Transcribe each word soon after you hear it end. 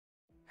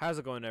How's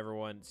it going,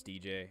 everyone? It's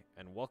DJ,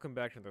 and welcome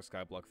back to another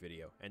Skyblock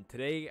video. And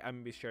today I'm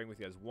going to be sharing with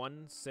you guys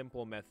one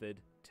simple method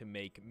to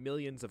make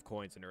millions of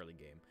coins in early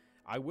game.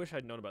 I wish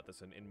I'd known about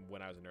this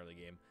when I was in early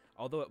game,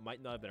 although it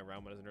might not have been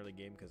around when I was in early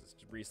game because it's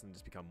recently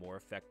just become more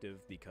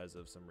effective because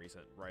of some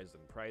recent rise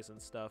in price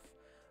and stuff,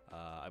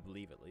 I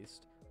believe at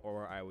least.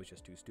 Or I was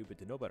just too stupid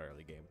to know about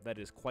early game. That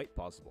is quite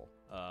possible,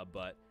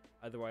 but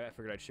otherwise I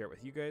figured I'd share it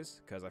with you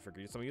guys because I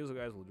figured some of you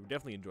guys will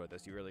definitely enjoy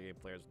this. You early game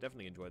players will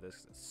definitely enjoy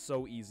this. It's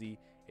so easy,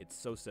 it's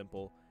so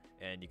simple,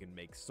 and you can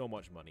make so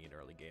much money in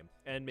early game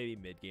and maybe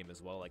mid game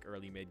as well, like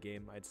early mid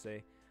game I'd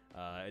say.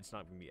 It's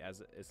not going to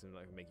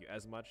make you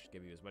as much,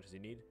 give you as much as you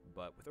need,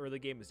 but with early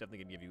game, it's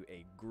definitely going to give you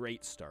a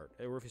great start,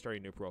 or if you're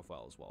starting a new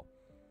profile as well.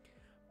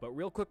 But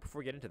real quick before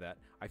we get into that,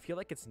 I feel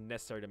like it's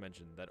necessary to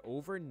mention that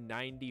over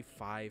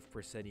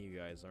 95% of you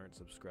guys aren't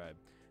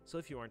subscribed. So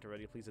if you aren't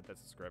already, please hit that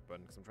subscribe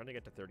button, because I'm trying to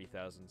get to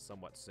 30,000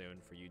 somewhat soon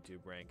for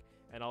YouTube rank.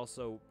 And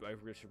also, I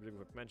should really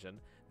quick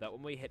mention that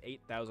when we hit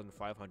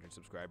 8,500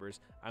 subscribers,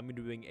 I'm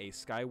doing a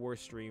Skywars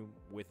stream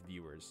with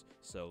viewers.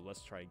 So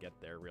let's try to get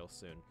there real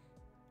soon.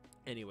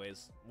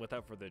 Anyways,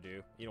 without further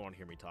ado, you don't want to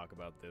hear me talk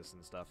about this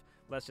and stuff.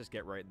 Let's just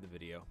get right in the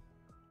video.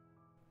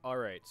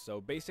 Alright,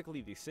 so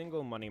basically the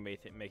single money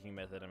making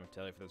method I'm going to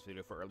tell you for this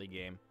video for early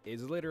game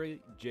is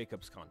literally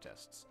Jacob's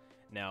contests.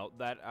 Now,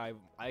 that I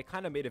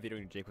kind of made a video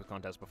in Jacob's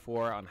contest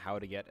before on how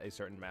to get a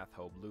certain math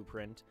hoe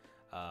blueprint,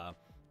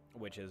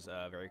 which is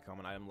a very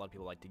common item a lot of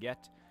people like to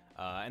get.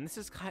 And this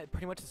is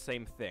pretty much the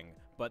same thing,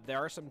 but there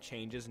are some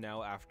changes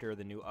now after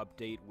the new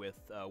update with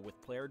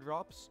player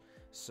drops.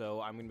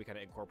 So I'm going to be kind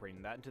of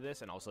incorporating that into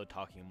this and also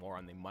talking more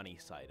on the money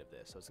side of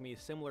this. So it's going to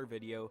be a similar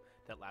video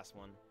to that last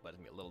one, but it's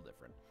going to be a little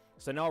different.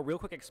 So now I'll real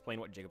quick explain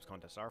what Jacob's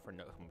contests are for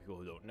people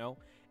who don't know.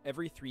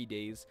 Every 3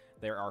 days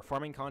there are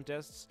farming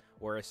contests,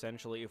 where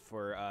essentially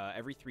for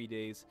every 3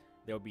 days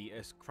there will be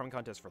a farming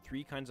contest for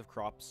 3 kinds of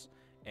crops,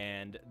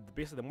 and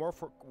basically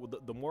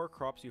the more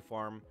crops you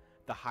farm,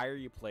 the higher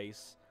you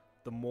place,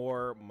 the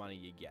more money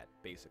you get,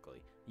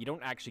 basically. You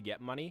don't actually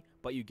get money,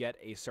 but you get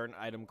a certain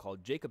item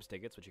called Jacob's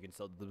tickets, which you can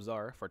sell to the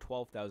bazaar for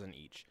 12,000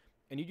 each.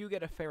 And you do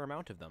get a fair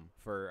amount of them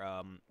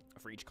for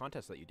each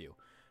contest that you do.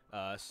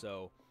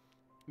 So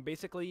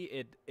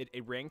basically,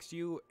 it ranks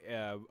you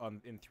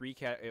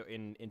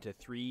into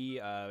three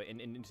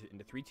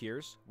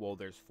tiers. Well,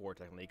 there's 4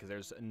 technically, because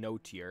there's no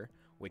tier,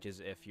 which is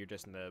if you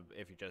just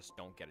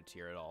don't get a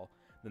tier at all.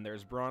 Then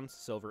there's bronze,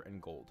 silver,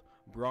 and gold.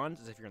 Bronze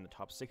is if you're in the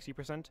top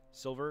 60%,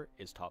 silver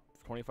is top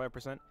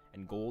 25%,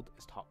 and gold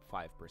is top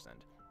 5%.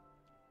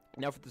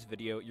 Now for this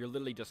video, you're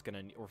literally just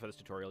gonna, or for this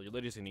tutorial, you're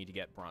literally just gonna need to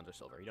get bronze or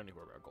silver. You don't need to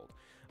worry about gold,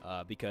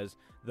 because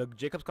the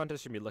Jacob's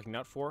contest you're gonna be looking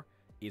out for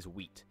is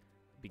wheat.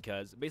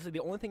 Because basically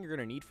the only thing you're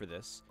gonna need for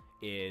this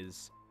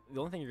is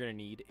you're gonna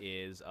need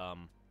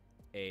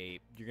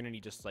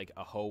just like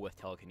a hoe with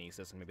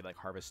telekinesis and maybe like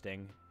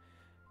harvesting,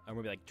 or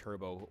maybe like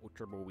turbo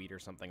wheat or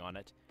something on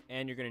it.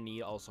 And you're gonna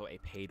need also a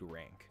paid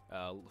rank,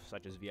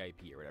 such as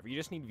VIP or whatever. You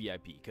just need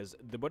VIP because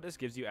what this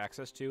gives you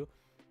access to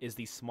is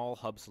the small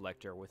hub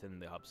selector within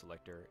the hub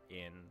selector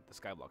in the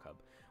Skyblock hub,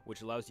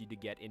 which allows you to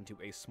get into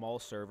a small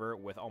server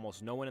with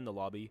almost no one in the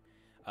lobby,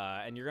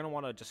 and you're gonna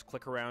want to just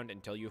click around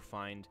until you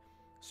find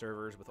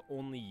servers with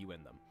only you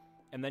in them.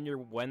 And then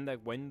when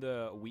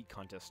the wheat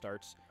contest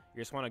starts,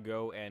 you just want to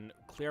go and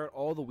clear out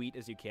all the wheat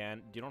as you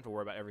can. You don't have to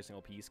worry about every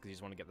single piece because you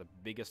just want to get the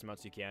biggest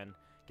amounts you can,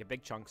 get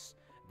big chunks,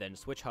 then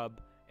switch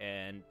hub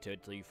and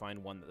till you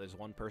find one that there's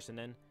one person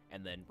in,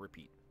 and then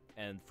repeat.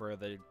 And for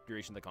the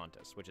duration of the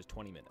contest, which is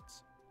 20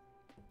 minutes.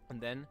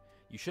 And then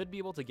you should be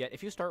able to get,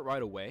 if you start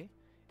right away,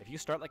 if you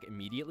start like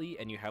immediately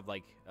and you have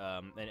like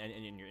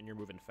and you're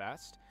moving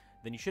fast,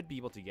 then you could be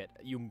able to get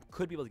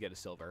a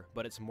silver,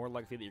 but it's more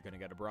likely that you're going to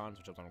get a bronze,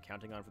 which is what I'm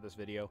counting on for this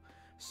video.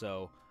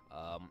 So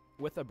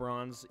with a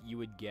bronze, you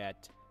would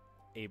get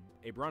a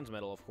bronze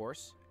medal, of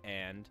course,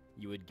 and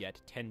you would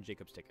get 10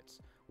 Jacob's tickets,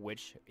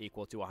 which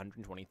equal to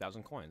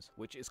 120,000 coins,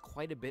 which is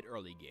quite a bit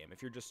early game.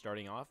 If you're just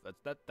starting off,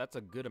 that's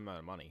a good amount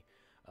of money.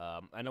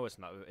 I know it's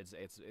not,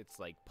 it's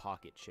like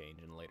pocket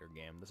change in a later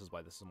game. This is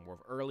why this is more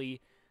of early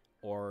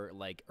or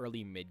like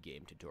early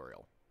mid-game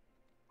tutorial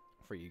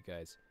for you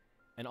guys.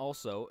 And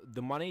also,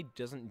 the money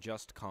doesn't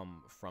just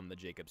come from the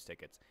Jacob's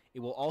tickets.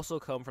 It will also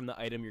come from the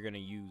item you're going to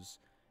use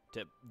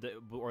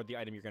or the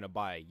item you're going to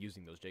buy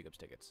using those Jacob's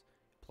tickets,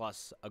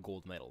 plus a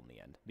gold medal in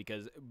the end.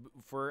 Because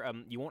for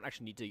you won't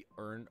actually need to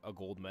earn a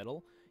gold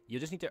medal. You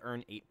just need to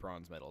earn 8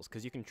 bronze medals,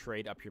 because you can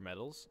trade up your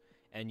medals,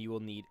 and you will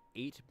need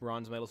 8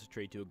 bronze medals to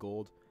trade to a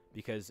gold,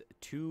 because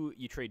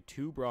you trade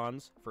 2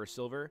 bronze for a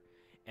silver,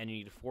 and you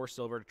need 4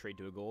 silver to trade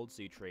to a gold,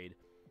 so you trade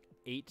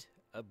 8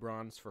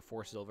 bronze for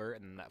 4 silver,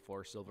 and then that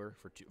 4 silver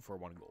for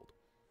 1 gold.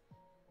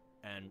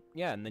 And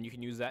yeah, and then you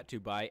can use that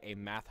to buy a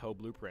math hoe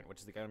blueprint, which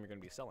is the item you're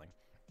going to be selling.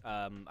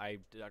 I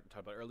talked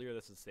about earlier,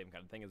 this is the same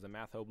kind of thing as a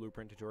math hoe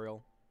blueprint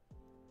tutorial.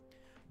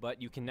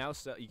 But you can now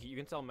sell, you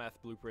can sell math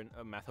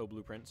hoe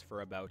blueprints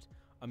for about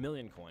 1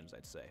 million coins,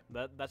 I'd say.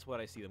 That's what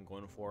I see them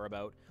going for,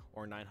 about,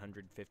 or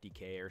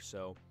 950k or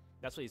so.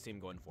 That's what you see them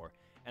going for.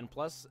 And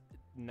plus,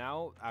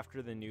 now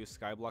after the new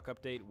Skyblock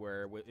update,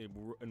 where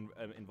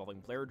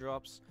involving player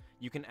drops,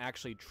 you can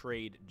actually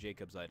trade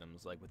Jacob's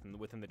items like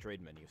within the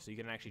trade menu. So you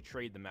can actually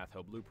trade the Math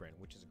Hub blueprint,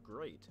 which is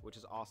great, which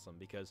is awesome,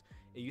 because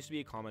it used to be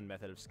a common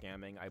method of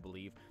scamming, I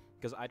believe.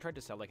 Because I tried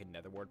to sell like a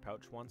netherward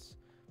pouch once,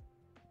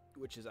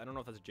 which is, I don't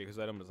know if that's a Jacob's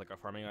item, it's like a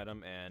farming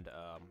item, and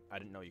I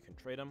didn't know you can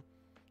trade them.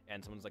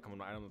 And someone's like, come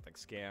on, I don't like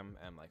scam, and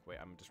I'm like, wait,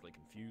 I'm just really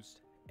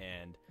confused.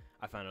 And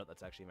I found out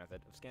that's actually a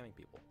method of scamming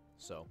people.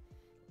 So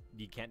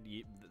you can't,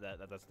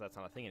 that's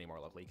not a thing anymore,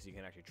 luckily, because you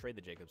can actually trade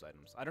the Jacob's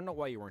items. I don't know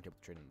why you weren't able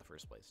to trade them in the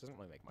first place. It doesn't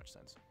really make much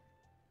sense.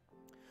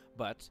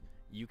 But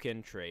you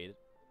can trade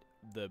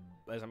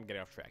as I'm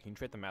getting off track, you can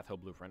trade the Math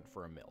Hub blueprint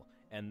for a mill.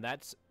 And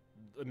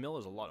a mill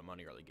is a lot of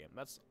money early game.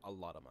 That's a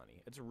lot of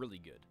money. It's really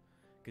good,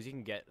 because you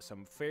can get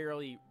some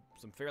fairly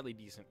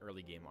decent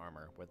early game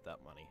armor with that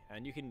money.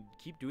 And you can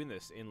keep doing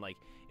this in, like,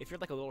 if you're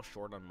like a little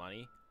short on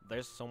money,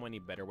 there's so many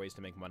better ways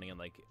to make money in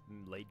like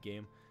late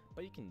game,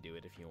 but you can do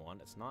it if you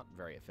want. It's not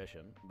very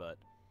efficient, but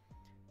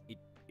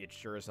it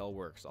sure as hell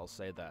works, I'll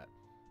say that.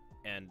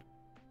 And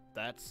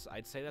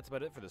I'd say that's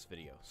about it for this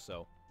video.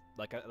 So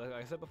like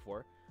I said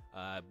before,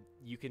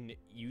 you can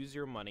use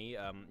your money,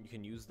 you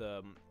can use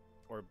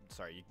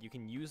you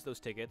can use those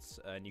tickets,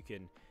 and you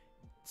can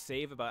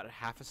save about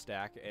half a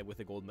stack with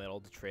a gold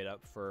medal to trade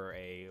up for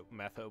a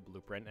Math Hub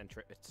blueprint and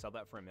sell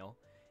that for a mill,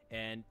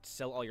 and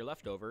sell all your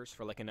leftovers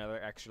for like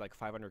another extra like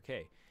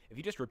 500k. If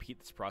you just repeat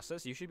this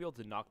process, you should be able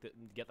to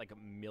get like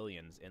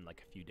millions in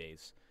like a few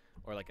days,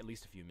 or like at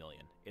least a few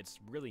million. It's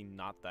really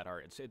not that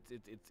hard.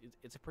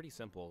 It's a pretty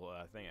simple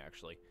thing,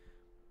 actually.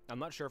 I'm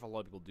not sure if a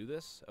lot of people do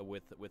this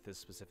with this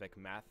specific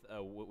Math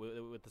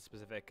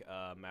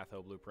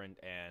Hub blueprint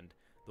and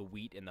the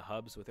wheat and the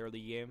hubs with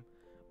early game.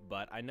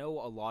 But I know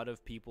a lot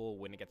of people,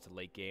 when it gets to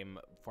late game,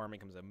 farming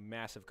becomes a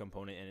massive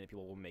component in it.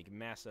 People will make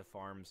massive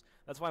farms.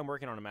 That's why I'm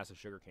working on a massive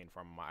sugarcane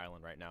farm on my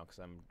island right now, because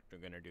I'm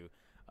going to do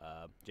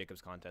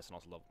Jacob's contest and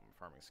also level my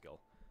farming skill.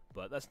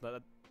 But that's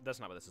not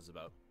what this is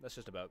about. That's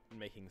just about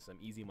making some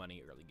easy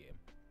money early game.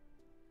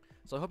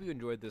 So I hope you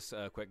enjoyed this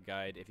quick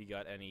guide. If you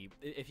got any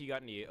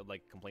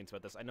like complaints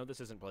about this, I know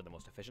this isn't probably the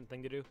most efficient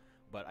thing to do,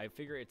 but I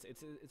figure it's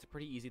a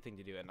pretty easy thing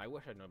to do, and I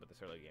wish I'd known about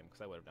this early game,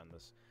 because I would have done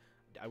this.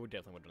 I would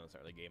definitely have done this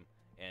early game.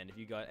 And if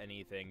you got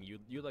anything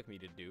you'd like me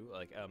to do,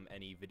 like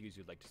any videos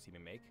you'd like to see me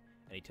make,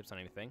 any tips on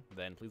anything,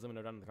 then please let me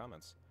know down in the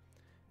comments.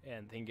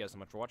 And thank you guys so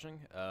much for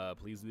watching.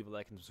 Please leave a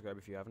like and subscribe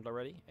if you haven't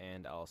already,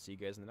 and I'll see you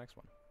guys in the next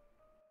one.